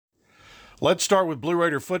Let's start with Blue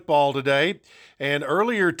Raider football today. And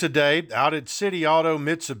earlier today, out at City Auto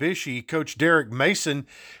Mitsubishi, Coach Derek Mason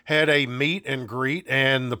had a meet and greet,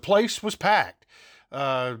 and the place was packed.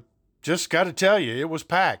 Just got to tell you, it was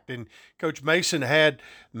packed. And Coach Mason had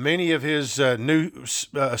many of his new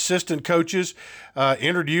assistant coaches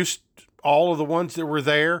introduced all of the ones that were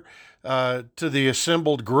there to the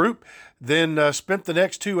assembled group, then spent the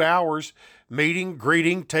next 2 hours meeting,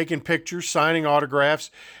 greeting, taking pictures, signing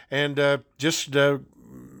autographs, and just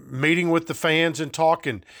meeting with the fans and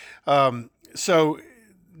talking. So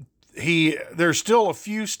there's still a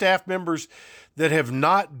few staff members that have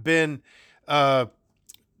not been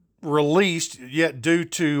released yet due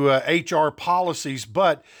to HR policies,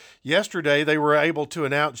 but yesterday they were able to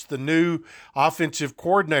announce the new offensive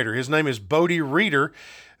coordinator. His name is Bodie Reeder.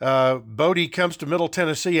 Bodie comes to Middle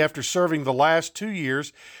Tennessee after serving the last 2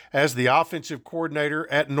 years as the offensive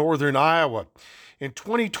coordinator at Northern Iowa. In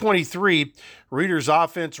 2023, Reeder's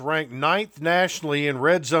offense ranked 9th nationally in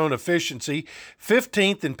red zone efficiency,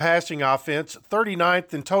 15th in passing offense,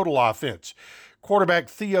 39th in total offense. Quarterback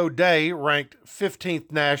Theo Day ranked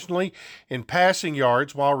 15th nationally in passing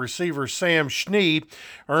yards, while receiver Sam Schnee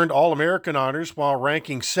earned All-American honors while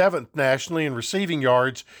ranking 7th nationally in receiving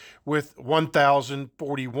yards with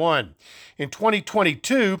 1,041. In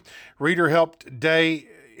 2022, Reeder helped Day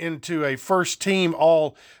into a first-team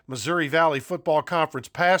All-Missouri Valley Football Conference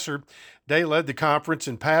passer. Day led the conference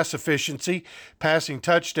in pass efficiency, passing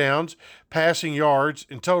touchdowns, passing yards,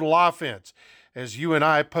 and total offense, as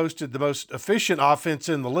UNI posted the most efficient offense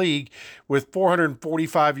in the league with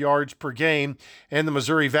 445 yards per game and the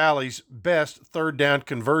Missouri Valley's best third down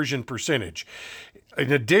conversion percentage.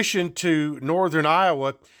 In addition to Northern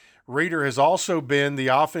Iowa, Reeder has also been the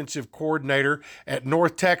offensive coordinator at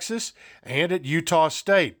North Texas and at Utah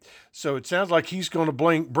State. So it sounds like he's going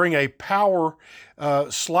to bring a power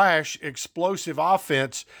slash explosive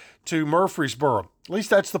offense to Murfreesboro. At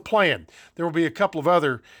least that's the plan. There will be a couple of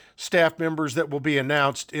other staff members that will be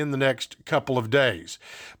announced in the next couple of days.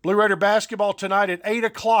 Blue Raider basketball tonight at 8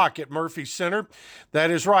 o'clock at Murphy Center.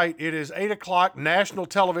 That is right. It is 8 o'clock, national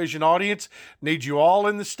television audience. Need you all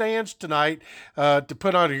in the stands tonight to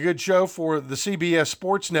put on a good show for the CBS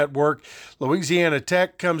Sports Network. Louisiana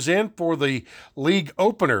Tech comes in for the league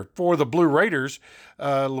opener for the Blue Raiders.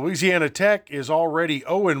 Louisiana Tech is already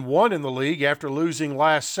 0-1 in the league after losing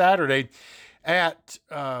last Saturday at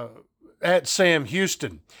Sam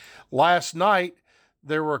Houston. Last night,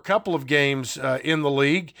 there were a couple of games in the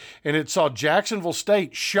league, and it saw Jacksonville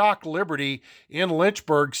State shock Liberty in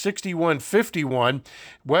Lynchburg 61-51.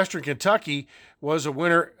 Western Kentucky was a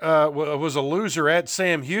loser at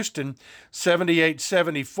Sam Houston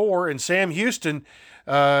 78-74, and Sam Houston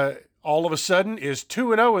all of a sudden is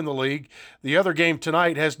 2-0 in the league. The other game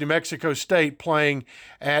tonight has New Mexico State playing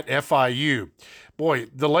at FIU. Boy,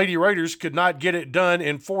 the Lady Raiders could not get it done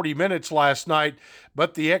in 40 minutes last night,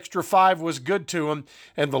 but the extra 5 was good to them,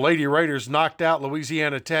 and the Lady Raiders knocked out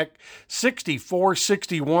Louisiana Tech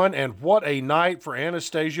 64-61, and what a night for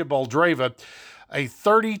Anastasia Boldreva. A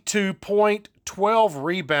 32-point,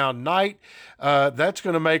 12-rebound night. That's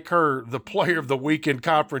going to make her the player of the week in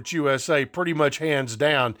Conference USA, pretty much hands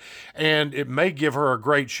down, and it may give her a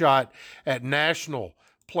great shot at national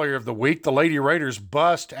player of the week. The Lady Raiders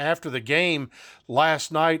bust after the game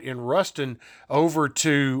last night in Ruston over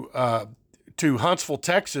to Huntsville,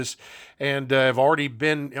 Texas, and have already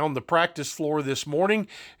been on the practice floor this morning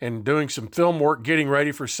and doing some film work, getting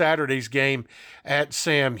ready for Saturday's game at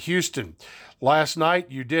Sam Houston. Last night,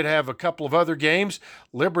 you did have a couple of other games.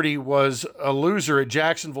 Liberty was a loser at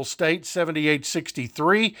Jacksonville State,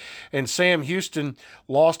 78-63, and Sam Houston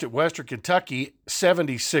lost at Western Kentucky,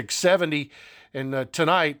 76-70. And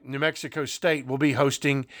tonight, New Mexico State will be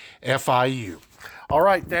hosting FIU. All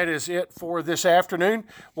right, that is it for this afternoon.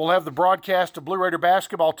 We'll have the broadcast of Blue Raider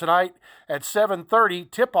basketball tonight at 7:30,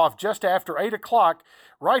 tip-off just after 8 o'clock,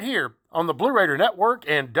 right here on the Blue Raider Network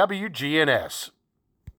and WGNS.